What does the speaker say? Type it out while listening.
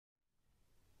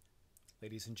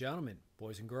Ladies and gentlemen,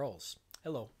 boys and girls,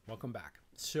 hello, welcome back.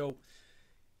 So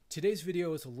today's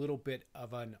video is a little bit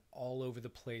of an all over the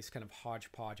place kind of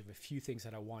hodgepodge of a few things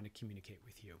that I want to communicate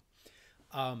with you.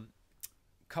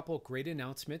 Couple of great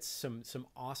announcements, some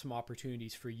awesome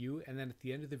opportunities for you, and then at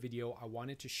the end of the video I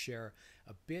wanted to share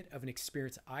a bit of an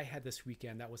experience I had this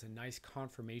weekend that was a nice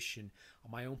confirmation on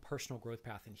my own personal growth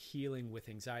path and healing with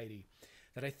anxiety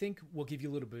that I think will give you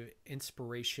a little bit of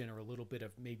inspiration or a little bit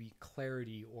of maybe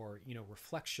clarity or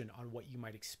reflection on what you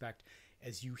might expect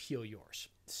as you heal yours.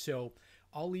 So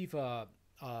I'll leave a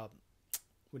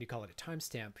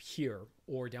timestamp here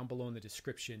or down below in the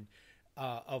description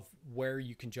of where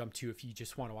you can jump to if you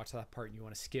just want to watch that part and you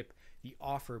want to skip the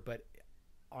offer. But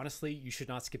honestly, you should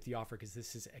not skip the offer because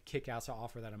this is a kick-ass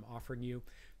offer that I'm offering you.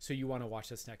 So you want to watch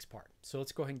this next part. So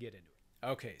let's go ahead and get into it.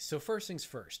 Okay, so first things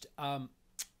first.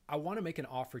 I want to make an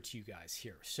offer to you guys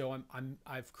here. So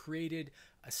I've created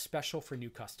a special for new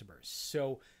customers.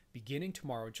 So beginning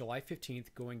tomorrow, July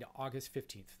 15th, going to August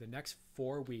 15th, for the next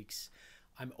 4 weeks,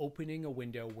 I'm opening a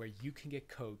window where you can get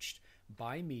coached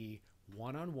by me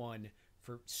one-on-one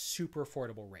for super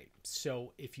affordable rate.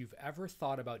 So if you've ever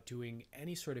thought about doing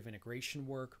any sort of integration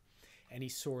work, any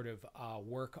sort of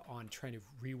work on trying to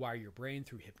rewire your brain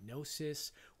through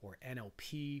hypnosis or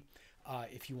NLP,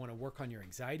 if you want to work on your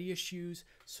anxiety issues,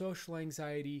 social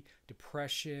anxiety,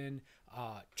 depression,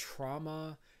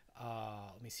 trauma,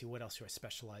 let me see, what else do I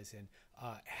specialize in?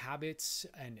 Habits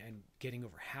and getting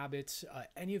over habits,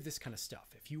 any of this kind of stuff.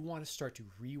 If you want to start to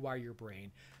rewire your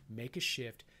brain, make a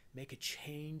shift, make a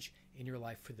change in your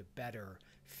life for the better,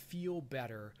 feel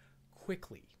better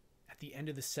quickly at the end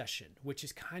of the session, which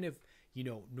is kind of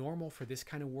normal for this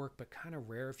kind of work, but kind of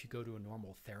rare if you go to a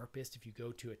normal therapist. If you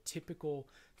go to a typical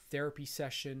therapy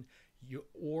session,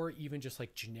 or even just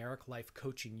like generic life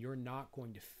coaching, you're not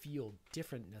going to feel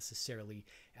different necessarily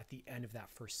at the end of that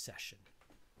first session.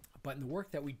 But in the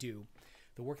work that we do,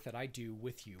 the work that I do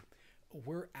with you,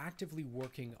 we're actively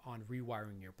working on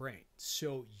rewiring your brain.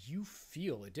 So you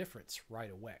feel a difference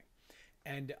right away.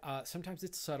 And sometimes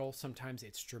it's subtle, sometimes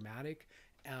it's dramatic,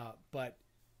 but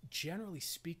generally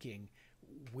speaking,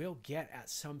 we'll get at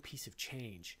some piece of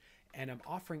change. And I'm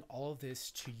offering all of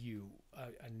this to you,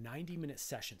 a 90-minute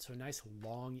session. So a nice,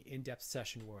 long, in-depth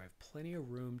session where I have plenty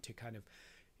of room to kind of,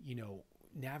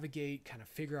 navigate, kind of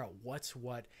figure out what's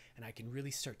what, and I can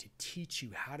really start to teach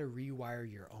you how to rewire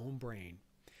your own brain.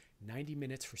 90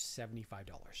 minutes for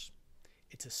 $75.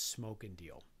 It's a smoking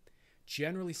deal.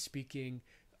 Generally speaking,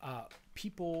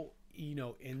 people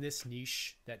in this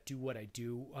niche that do what I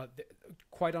do,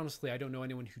 quite honestly, I don't know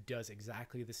anyone who does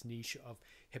exactly this niche of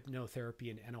hypnotherapy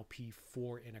and NLP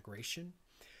for integration,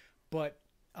 but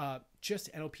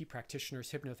just NLP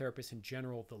practitioners, hypnotherapists in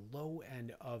general, the low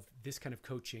end of this kind of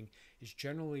coaching is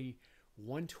generally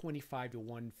 $125 to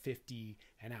 $150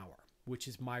 an hour, which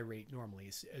is my rate normally,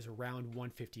 is around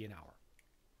 $150 an hour.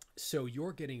 So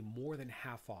you're getting more than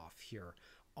half off here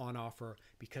on offer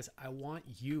because I want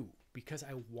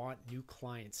new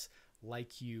clients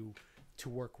like you to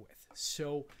work with.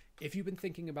 So if you've been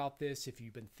thinking about this, if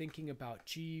you've been thinking about,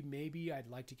 gee, maybe I'd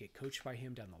like to get coached by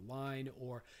him down the line,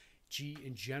 or gee,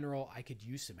 in general, I could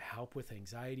use some help with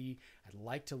anxiety. I'd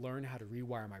like to learn how to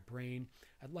rewire my brain.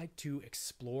 I'd like to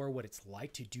explore what it's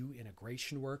like to do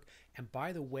integration work. And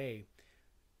by the way,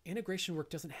 integration work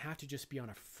doesn't have to just be on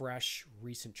a fresh,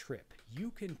 recent trip.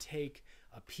 You can take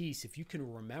a piece, if you can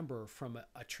remember from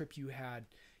a trip you had,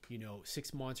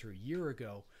 6 months or a year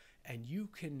ago, and you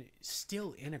can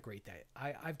still integrate that.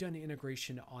 I've done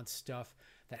integration on stuff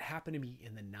that happened to me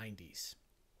in the 90s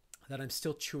that I'm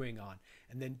still chewing on,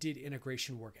 and then did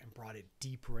integration work and brought it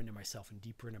deeper into myself and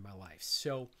deeper into my life.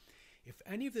 So if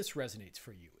any of this resonates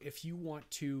for you, if you want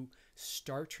to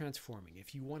start transforming,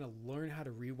 if you want to learn how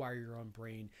to rewire your own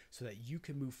brain so that you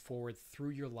can move forward through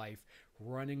your life,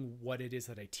 running what it is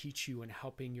that I teach you and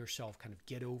helping yourself kind of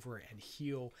get over and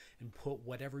heal and put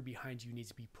whatever behind you needs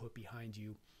to be put behind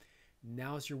you,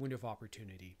 now's your window of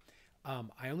opportunity.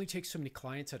 I only take so many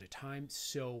clients at a time,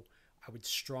 so I would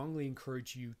strongly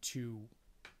encourage you to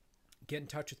get in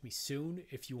touch with me soon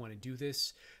if you want to do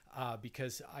this,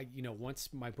 because once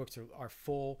my books are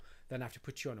full, then I have to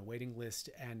put you on a waiting list,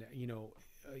 and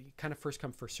kind of first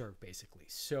come first serve basically.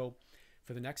 So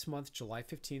for the next month, July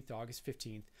 15th to August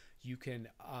 15th, you can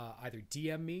either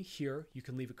DM me here, you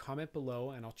can leave a comment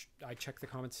below, and I check the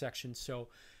comment section. So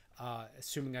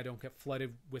assuming I don't get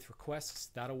flooded with requests,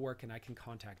 that'll work, and I can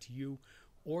contact you.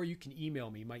 Or you can email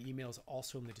me. My email is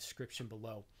also in the description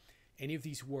below. Any of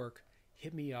these work,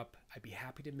 hit me up. I'd be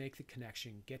happy to make the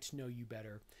connection, get to know you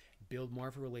better, build more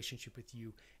of a relationship with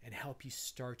you, and help you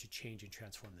start to change and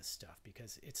transform this stuff,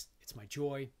 because it's my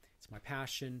joy, it's my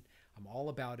passion. I'm all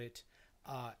about it.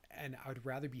 And I would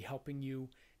rather be helping you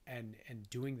and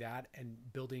doing that and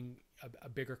building a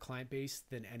bigger client base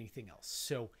than anything else.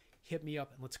 So hit me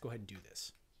up and let's go ahead and do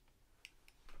this.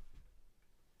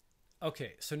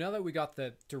 Okay, so now that we got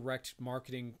the direct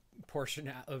marketing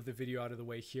portion of the video out of the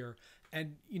way here,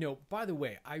 and by the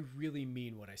way, I really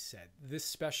mean what I said. This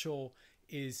special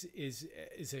is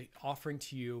a offering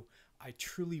to you. I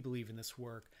truly believe in this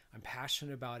work. I'm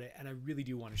passionate about it, and I really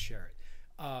do want to share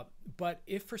it. But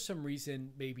if for some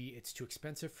reason maybe it's too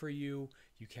expensive for you,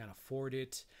 you can't afford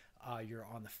it, you're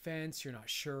on the fence, you're not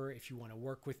sure if you want to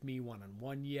work with me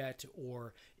one-on-one yet,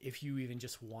 or if you even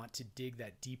just want to dig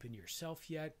that deep into yourself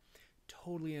yet,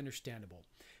 totally understandable.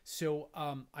 So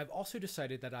I've also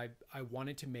decided that I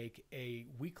wanted to make a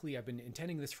weekly, I've been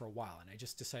intending this for a while, and I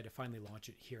just decided to finally launch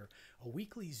it here, a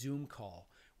weekly Zoom call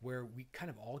where we kind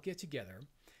of all get together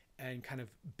and kind of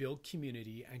build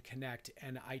community and connect.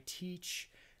 And I teach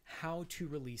how to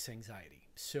release anxiety.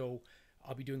 So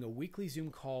I'll be doing a weekly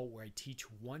Zoom call where I teach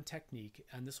one technique,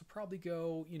 and this will probably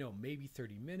go, maybe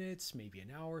 30 minutes, maybe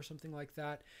an hour, something like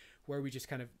that, where we just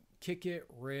kind of kick it,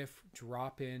 riff,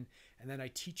 drop in, and then I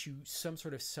teach you some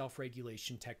sort of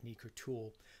self-regulation technique or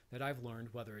tool that I've learned,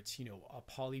 whether it's, a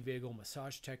polyvagal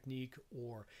massage technique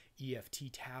or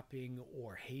EFT tapping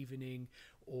or havening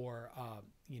or,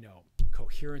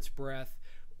 coherence breath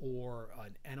or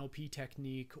an NLP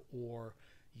technique or,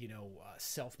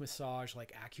 self-massage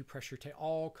like acupressure,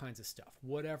 all kinds of stuff,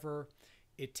 whatever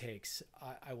it takes.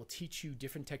 I will teach you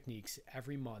different techniques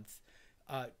every month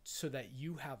so that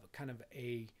you have kind of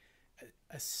a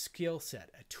skill set,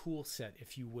 a tool set,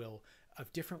 if you will,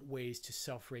 of different ways to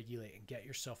self-regulate and get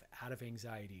yourself out of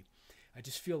anxiety. I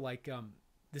just feel like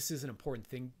this is an important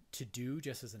thing to do,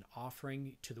 just as an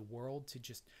offering to the world, to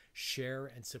just share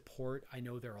and support. I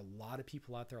know there are a lot of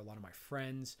people out there, a lot of my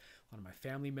friends, a lot of my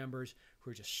family members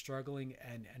who are just struggling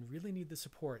and really need the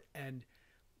support. And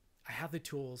I have the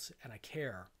tools and I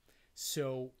care.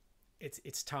 So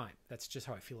it's time. That's just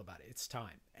how I feel about it. It's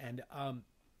time. And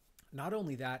not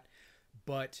only that,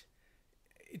 but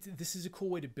this is a cool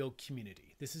way to build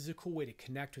community. This is a cool way to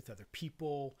connect with other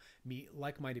people, meet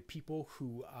like-minded people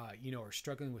who, are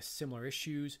struggling with similar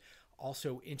issues,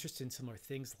 also interested in similar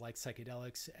things like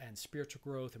psychedelics and spiritual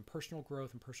growth and personal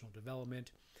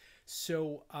development.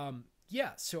 So,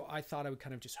 so I thought I would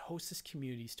kind of just host this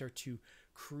community, start to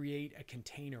create a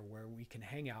container where we can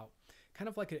hang out, kind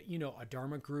of like a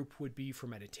Dharma group would be for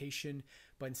meditation,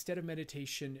 but instead of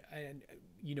meditation, and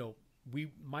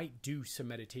we might do some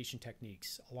meditation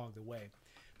techniques along the way,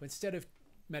 but instead of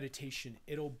meditation,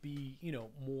 it'll be,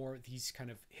 more these kind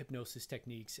of hypnosis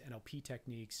techniques, NLP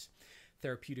techniques,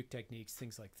 therapeutic techniques,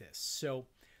 things like this. So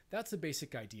that's the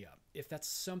basic idea. If that's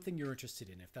something you're interested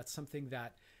in, if that's something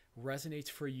that resonates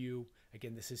for you,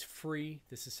 again, this is free.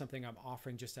 This is something I'm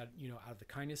offering just out of the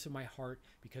kindness of my heart,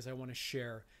 because I want to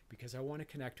share, because I want to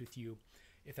connect with you.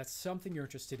 If that's something you're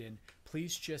interested in,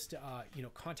 please just,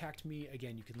 contact me.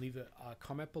 Again, you can leave a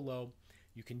comment below.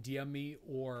 You can DM me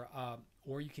or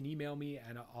you can email me,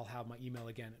 and I'll have my email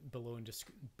again below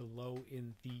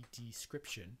in the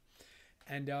description.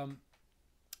 And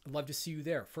I'd love to see you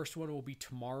there. First one will be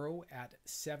tomorrow at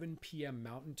 7 p.m.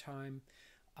 Mountain Time.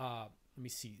 Let me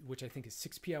see, which I think is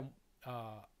 6 p.m.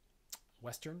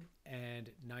 Western and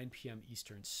 9 p.m.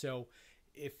 Eastern. So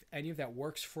if any of that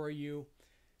works for you,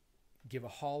 give a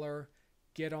holler,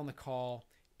 get on the call.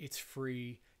 It's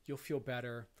free. You'll feel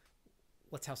better.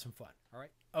 Let's have some fun. All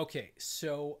right. Okay.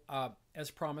 So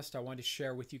as promised, I wanted to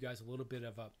share with you guys a little bit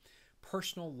of a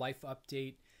personal life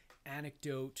update,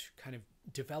 anecdote, kind of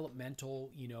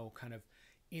developmental, kind of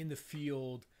in the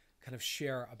field, kind of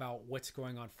share about what's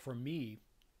going on for me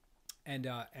and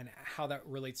how that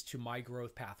relates to my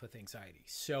growth path with anxiety.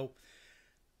 So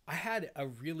I had a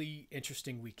really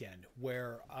interesting weekend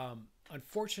where,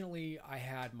 unfortunately, I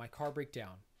had my car break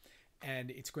down, and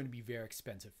it's going to be very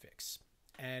expensive fix.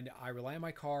 And I rely on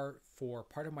my car for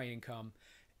part of my income,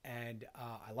 and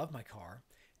I love my car,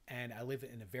 and I live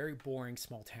in a very boring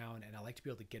small town, and I like to be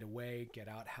able to get away, get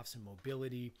out, have some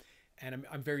mobility, and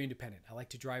I'm very independent. I like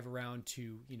to drive around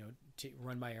to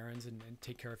run my errands and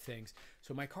take care of things.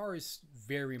 So my car is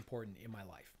very important in my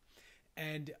life,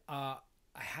 and I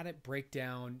had it break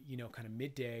down, kind of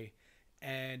midday,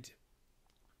 and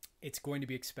it's going to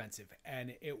be expensive.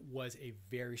 And it was a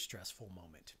very stressful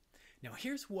moment. Now,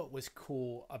 here's what was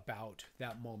cool about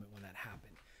that moment when that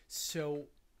happened. So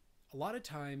a lot of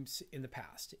times in the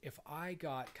past, if I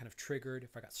got kind of triggered,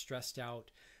 if I got stressed out,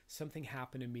 something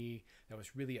happened to me that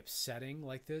was really upsetting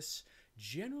like this,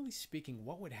 generally speaking,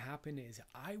 what would happen is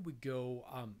I would go,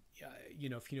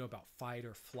 if you know about fight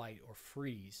or flight or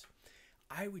freeze,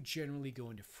 I would generally go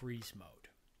into freeze mode.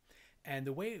 And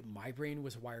the way my brain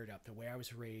was wired up, the way I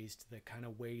was raised, the kind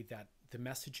of way that the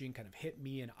messaging kind of hit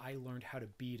me and I learned how to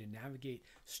be, to navigate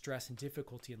stress and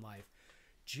difficulty in life,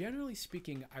 generally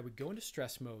speaking, I would go into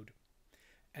stress mode,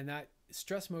 and that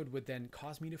stress mode would then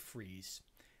cause me to freeze.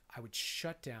 I would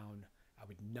shut down, I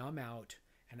would numb out,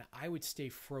 and I would stay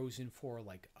frozen for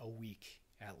like a week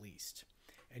at least.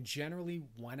 And generally,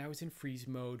 when I was in freeze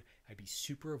mode, I'd be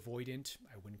super avoidant.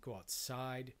 I wouldn't go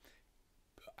outside.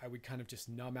 I would kind of just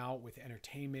numb out with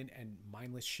entertainment and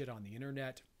mindless shit on the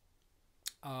internet.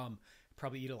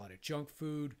 Probably eat a lot of junk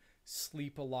food,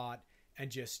 sleep a lot,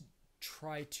 and just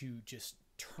try to just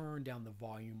turn down the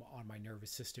volume on my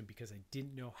nervous system because I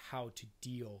didn't know how to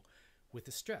deal with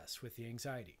the stress, with the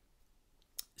anxiety.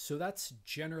 So that's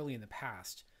generally in the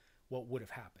past what would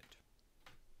have happened.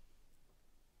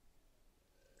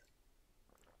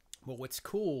 But what's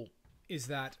cool is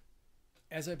that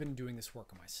as I've been doing this work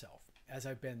on myself, as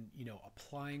I've been,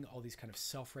 applying all these kind of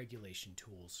self-regulation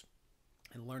tools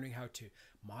and learning how to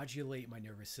modulate my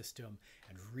nervous system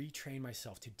and retrain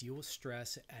myself to deal with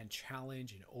stress and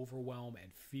challenge and overwhelm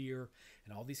and fear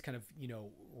and all these kind of,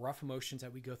 rough emotions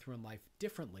that we go through in life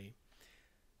differently,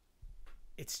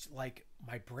 it's like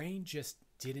my brain just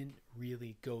didn't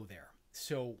really go there.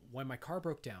 So when my car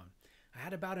broke down, I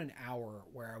had about an hour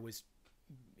where I was,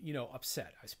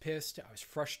 upset. I was pissed. I was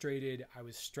frustrated. I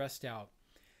was stressed out.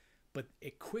 But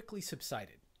it quickly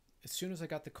subsided. As soon as I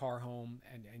got the car home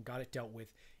and got it dealt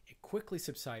with, it quickly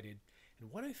subsided.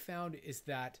 And what I found is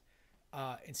that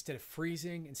instead of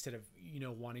freezing, instead of,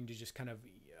 wanting to just kind of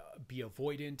be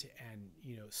avoidant and,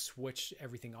 switch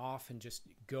everything off and just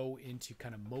go into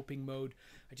kind of moping mode,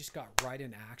 I just got right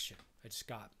in action. I just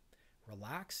got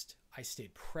relaxed. I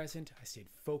stayed present. I stayed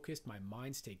focused. My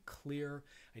mind stayed clear.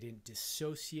 I didn't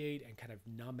dissociate and kind of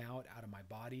numb out of my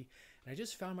body. And I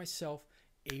just found myself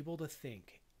able to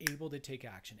think, able to take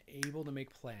action, able to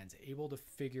make plans, able to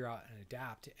figure out and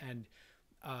adapt and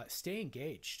stay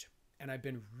engaged. And I've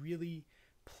been really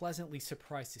pleasantly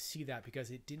surprised to see that because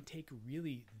it didn't take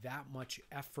really that much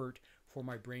effort for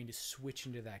my brain to switch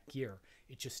into that gear.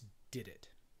 It just did it.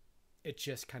 It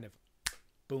just kind of,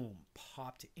 boom,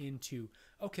 popped into,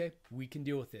 okay, we can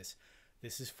deal with this.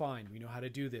 This is fine. We know how to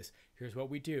do this. Here's what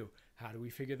we do. How do we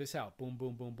figure this out? Boom,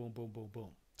 boom, boom, boom, boom, boom, boom.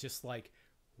 Just like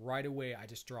right away, I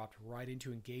just dropped right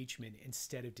into engagement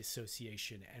instead of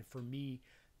dissociation. And for me,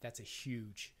 that's a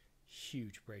huge,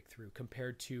 huge breakthrough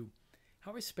compared to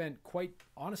how I spent, quite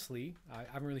honestly, I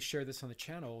haven't really shared this on the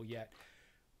channel yet,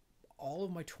 all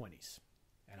of my 20s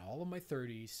and all of my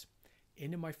 30s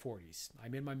into my 40s.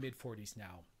 I'm in my mid 40s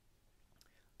now.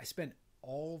 I spent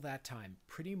all that time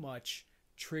pretty much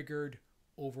triggered,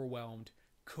 overwhelmed,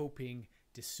 coping,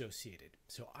 dissociated.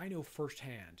 So I know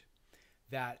firsthand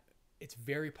that it's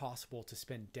very possible to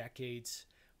spend decades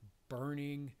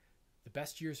burning the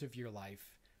best years of your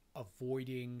life,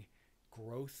 avoiding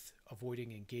growth,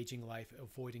 avoiding engaging life,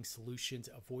 avoiding solutions,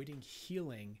 avoiding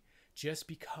healing, just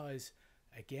because,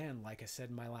 again, like I said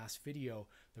in my last video,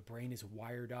 the brain is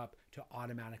wired up to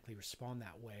automatically respond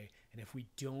that way. And if we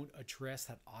don't address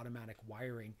that automatic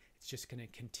wiring, it's just going to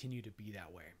continue to be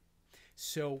that way.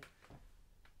 So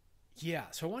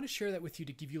I want to share that with you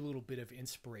to give you a little bit of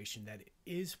inspiration that it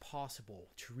is possible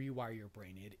to rewire your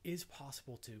brain. It is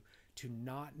possible to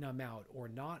not numb out or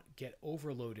not get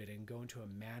overloaded and go into a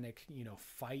manic,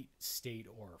 fight state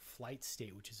or flight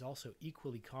state, which is also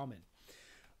equally common.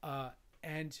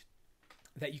 And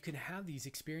that you can have these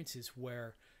experiences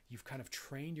where you've kind of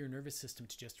trained your nervous system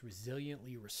to just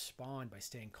resiliently respond by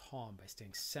staying calm, by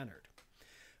staying centered.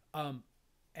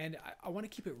 And I want to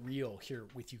keep it real here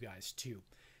with you guys too.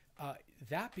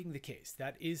 That being the case,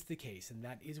 that is the case, and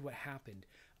that is what happened.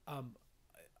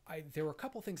 There were a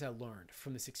couple things I learned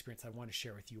from this experience I want to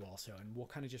share with you also, and we'll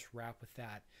kind of just wrap with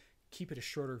that. Keep it a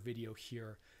shorter video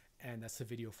here, and that's the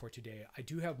video for today. I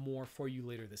do have more for you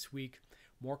later this week,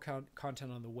 more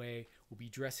content on the way. We'll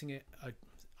be I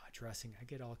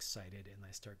get all excited and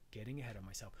I start getting ahead of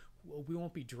myself. We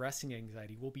won't be dressing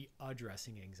anxiety, we'll be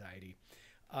addressing anxiety.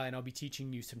 And I'll be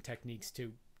teaching you some techniques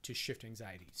to shift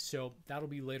anxiety. So that'll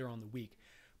be later on the week.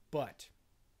 But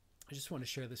I just want to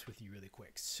share this with you really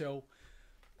quick. So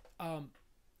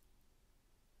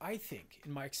I think,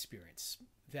 in my experience,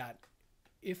 that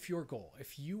if your goal,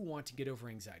 if you want to get over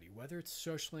anxiety, whether it's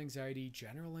social anxiety,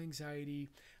 general anxiety,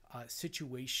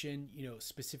 situation,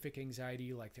 specific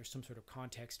anxiety, like there's some sort of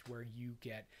context where you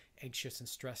get anxious and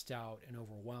stressed out and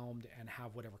overwhelmed and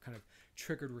have whatever kind of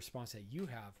triggered response that you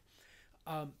have,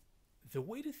 the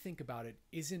way to think about it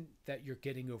isn't that you're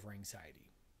getting over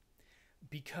anxiety,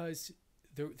 because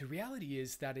the reality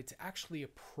is that it's actually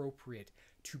appropriate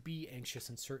to be anxious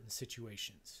in certain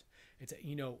situations. It's,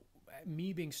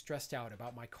 me being stressed out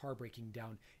about my car breaking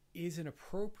down is an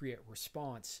appropriate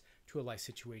response to a life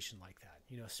situation like that,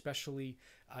 especially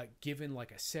given,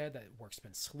 like I said, that work's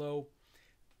been slow.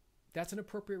 That's an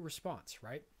appropriate response,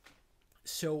 right?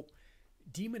 So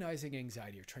demonizing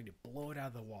anxiety or trying to blow it out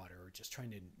of the water or just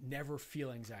trying to never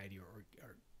feel anxiety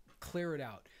or clear it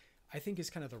out, I think is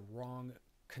kind of the wrong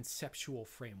conceptual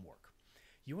framework.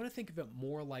 You want to think of it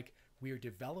more like we are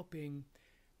developing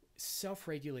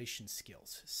self-regulation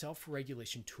skills,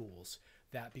 self-regulation tools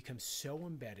that become so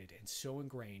embedded and so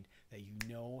ingrained that you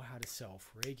know how to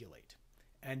self-regulate.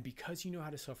 And because you know how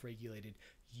to self-regulate it,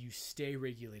 you stay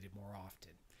regulated more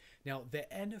often. Now,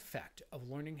 the end effect of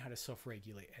learning how to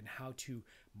self-regulate and how to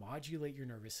modulate your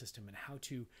nervous system and how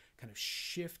to kind of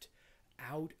shift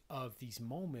out of these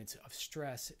moments of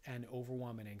stress and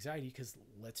overwhelm and anxiety, because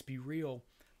let's be real,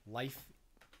 life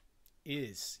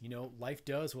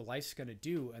does what life's going to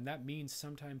do. And that means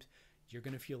sometimes you're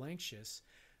going to feel anxious.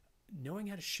 Knowing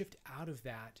how to shift out of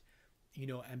that,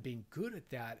 and being good at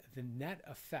that, the net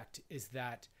effect is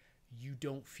that you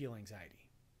don't feel anxiety.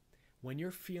 When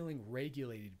you're feeling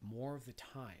regulated more of the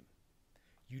time,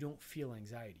 you don't feel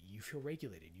anxiety. You feel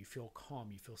regulated. You feel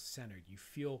calm. You feel centered. You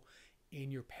feel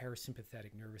in your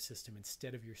parasympathetic nervous system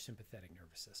instead of your sympathetic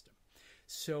nervous system.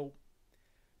 So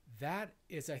that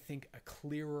is, I think, a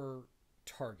clearer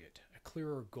target, a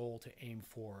clearer goal to aim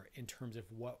for in terms of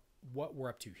what we're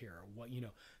up to here.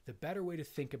 The better way to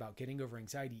think about getting over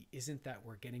anxiety isn't that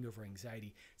we're getting over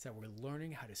anxiety. It's that we're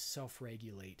learning how to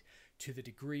self-regulate to the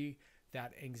degree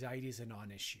that anxiety is a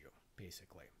non-issue,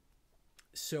 basically.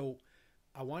 So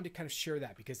I wanted to kind of share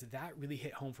that because that really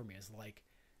hit home for me, as like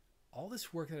all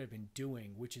this work that I've been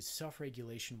doing, which is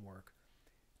self-regulation work,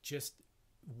 just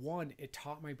one, it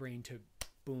taught my brain to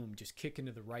boom, just kick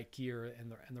into the right gear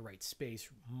and the right space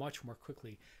much more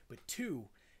quickly. But two,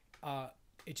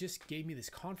 it just gave me this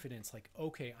confidence, like,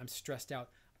 okay, I'm stressed out.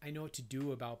 I know what to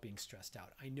do about being stressed out.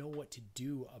 I know what to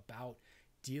do about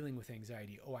dealing with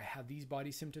anxiety. Oh, I have these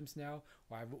body symptoms now.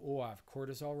 Or I have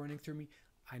cortisol running through me.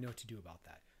 I know what to do about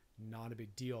that. Not a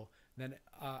big deal. Then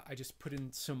I just put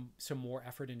in some more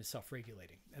effort into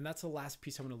self-regulating. And that's the last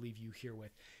piece I want to leave you here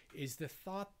with, is the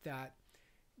thought that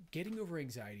getting over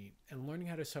anxiety and learning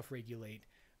how to self-regulate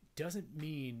doesn't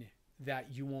mean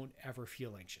that you won't ever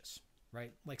feel anxious,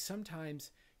 right? Like sometimes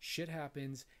shit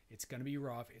happens. It's going to be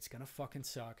rough. It's going to fucking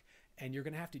suck. And you're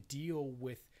going to have to deal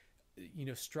with,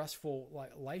 stressful,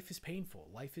 life is painful.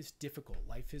 Life is difficult.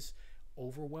 Life is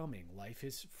overwhelming. Life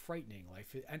is frightening.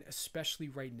 And especially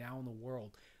right now in the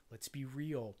world, let's be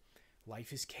real.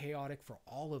 Life is chaotic for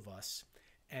all of us,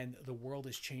 and the world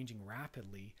is changing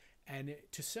rapidly. And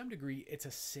to some degree, it's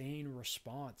a sane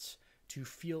response to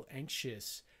feel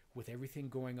anxious with everything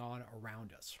going on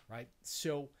around us, right?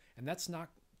 So, and that's not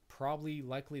probably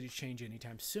likely to change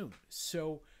anytime soon.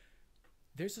 So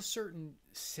there's a certain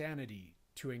sanity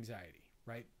to anxiety,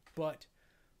 right? But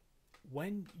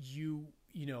when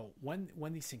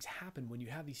when these things happen, when you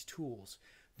have these tools,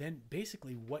 then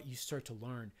basically what you start to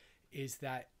learn is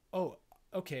that, oh,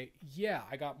 okay, yeah,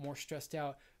 I got more stressed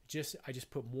out. I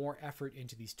just put more effort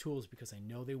into these tools because I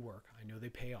know they work. I know they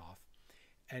pay off.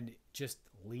 And just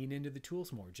lean into the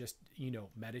tools more. Just,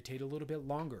 meditate a little bit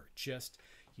longer. Just,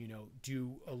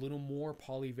 do a little more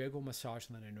polyvagal massage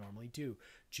than I normally do.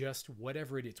 Just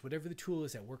whatever it is, whatever the tool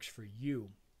is that works for you.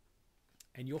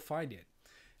 And you'll find it.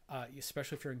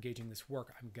 Especially if you're engaging this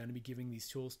work, I'm going to be giving these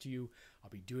tools to you. I'll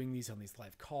be doing these on these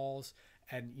live calls.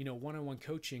 And, one-on-one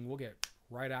coaching, we'll get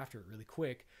right after it really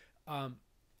quick.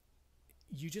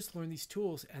 You just learn these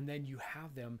tools and then you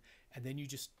have them and then you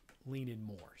just lean in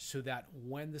more so that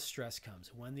when the stress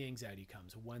comes, when the anxiety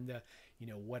comes, when the,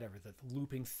 whatever, the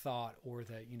looping thought or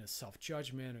the,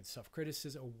 self-judgment or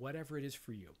self-criticism or whatever it is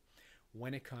for you,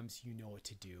 when it comes, you know what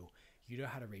to do. You know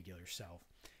how to regulate yourself.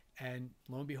 And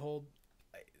lo and behold,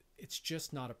 it's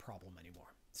just not a problem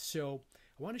anymore. So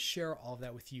I want to share all of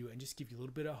that with you and just give you a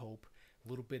little bit of hope, a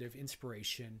little bit of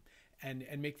inspiration, and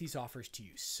make these offers to you.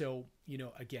 So,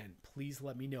 again, please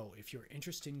let me know if you're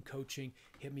interested in coaching.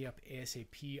 Hit me up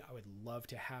ASAP. I would love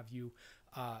to have you,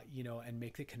 and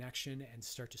make the connection and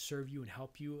start to serve you and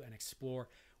help you and explore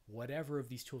whatever of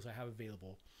these tools I have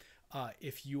available.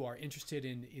 If you are interested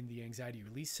in the anxiety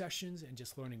release sessions and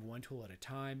just learning one tool at a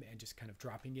time and just kind of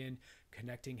dropping in,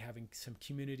 connecting, having some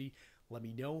community, let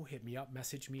me know. Hit me up,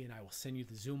 message me, and I will send you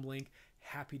the Zoom link.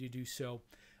 Happy to do so.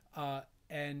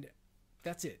 And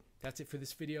that's it. That's it for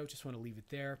this video. Just want to leave it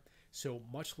there. So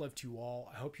much love to you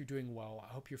all. I hope you're doing well.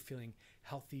 I hope you're feeling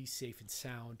healthy, safe, and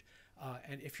sound.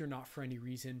 And if you're not for any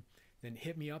reason, then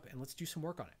hit me up and let's do some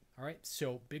work on it. All right.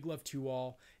 So big love to you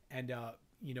all. And,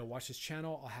 watch this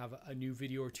channel. I'll have a new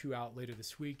video or two out later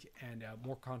this week, and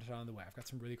more content on the way. I've got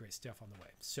some really great stuff on the way.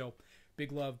 So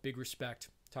big love, big respect.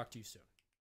 Talk to you soon.